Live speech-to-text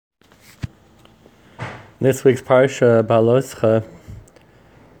This week's Parsha, Bahaaloscha,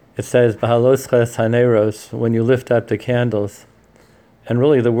 it says, Bahaaloscha haneros, when you lift up the candles. And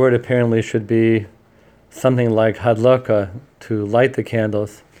really the word apparently should be something like hadlaka, to light the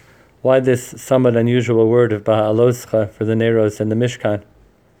candles. Why this somewhat unusual word of Bahaaloscha for the neros in the Mishkan?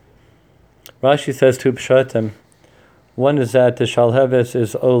 Rashi says two pshatim. One is that the shalheves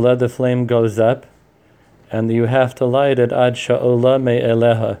is ola, the flame goes up, and you have to light it ad sha'ola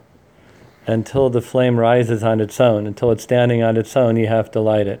me'eleha, until the flame rises on its own, until it's standing on its own, you have to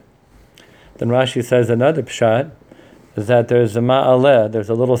light it. Then Rashi says another pshat is that there's a ma'aleh, there's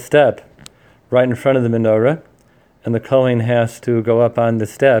a little step right in front of the menorah, and the Kohen has to go up on the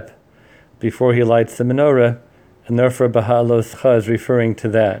step before he lights the menorah, and therefore Bahaaloscha is referring to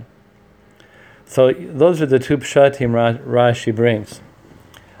that. So those are the two pshatim Rashi brings.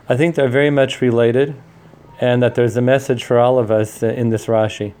 I think they're very much related, and that there's a message for all of us in this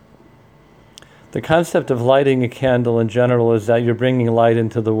Rashi. The concept of lighting a candle in general is that you're bringing light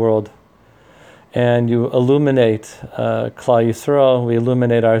into the world, and you illuminate Klal Yisrael, we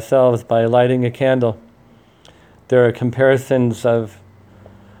illuminate ourselves by lighting a candle. There are comparisons of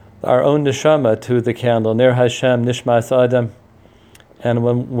our own neshama to the candle, Ner Hashem Nishmas Adam, and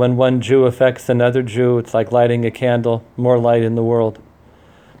when one Jew affects another Jew, it's like lighting a candle, more light in the world.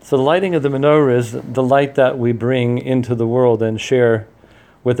 So the lighting of the menorah is the light that we bring into the world and share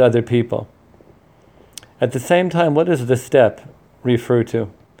with other people. At the same time, what does the step refer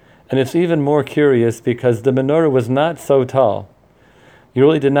to? And it's even more curious because the menorah was not so tall. You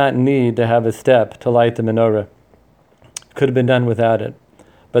really did not need to have a step to light the menorah. Could have been done without it.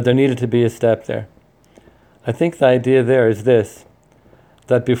 But there needed to be a step there. I think the idea there is this,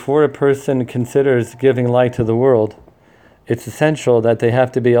 that before a person considers giving light to the world, it's essential that they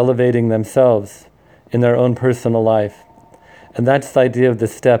have to be elevating themselves in their own personal life. And that's the idea of the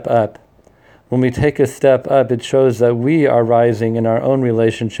step up. When we take a step up, it shows that we are rising in our own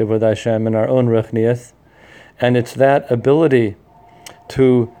relationship with Hashem, in our own ruchnius, and it's that ability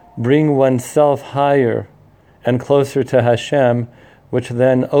to bring oneself higher and closer to Hashem, which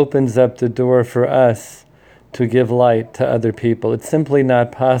then opens up the door for us to give light to other people. It's simply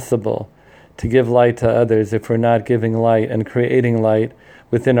not possible to give light to others if we're not giving light and creating light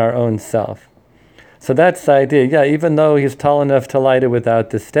within our own self. So that's the idea. Yeah, even though he's tall enough to light it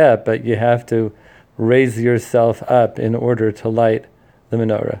without the step, but you have to raise yourself up in order to light the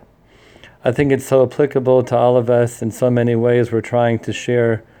menorah. I think it's so applicable to all of us in so many ways. We're trying to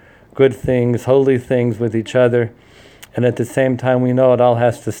share good things, holy things with each other, and at the same time we know it all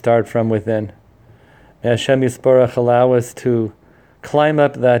has to start from within. May Hashem Yisborach allow us to climb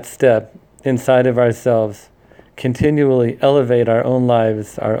up that step inside of ourselves, continually elevate our own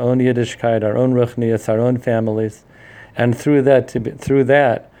lives, our own Yiddishkeit, our own Ruchnius, our own families, and through that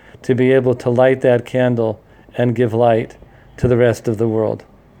to be able to light that candle and give light to the rest of the world.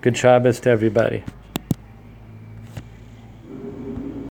 Good Shabbos to everybody.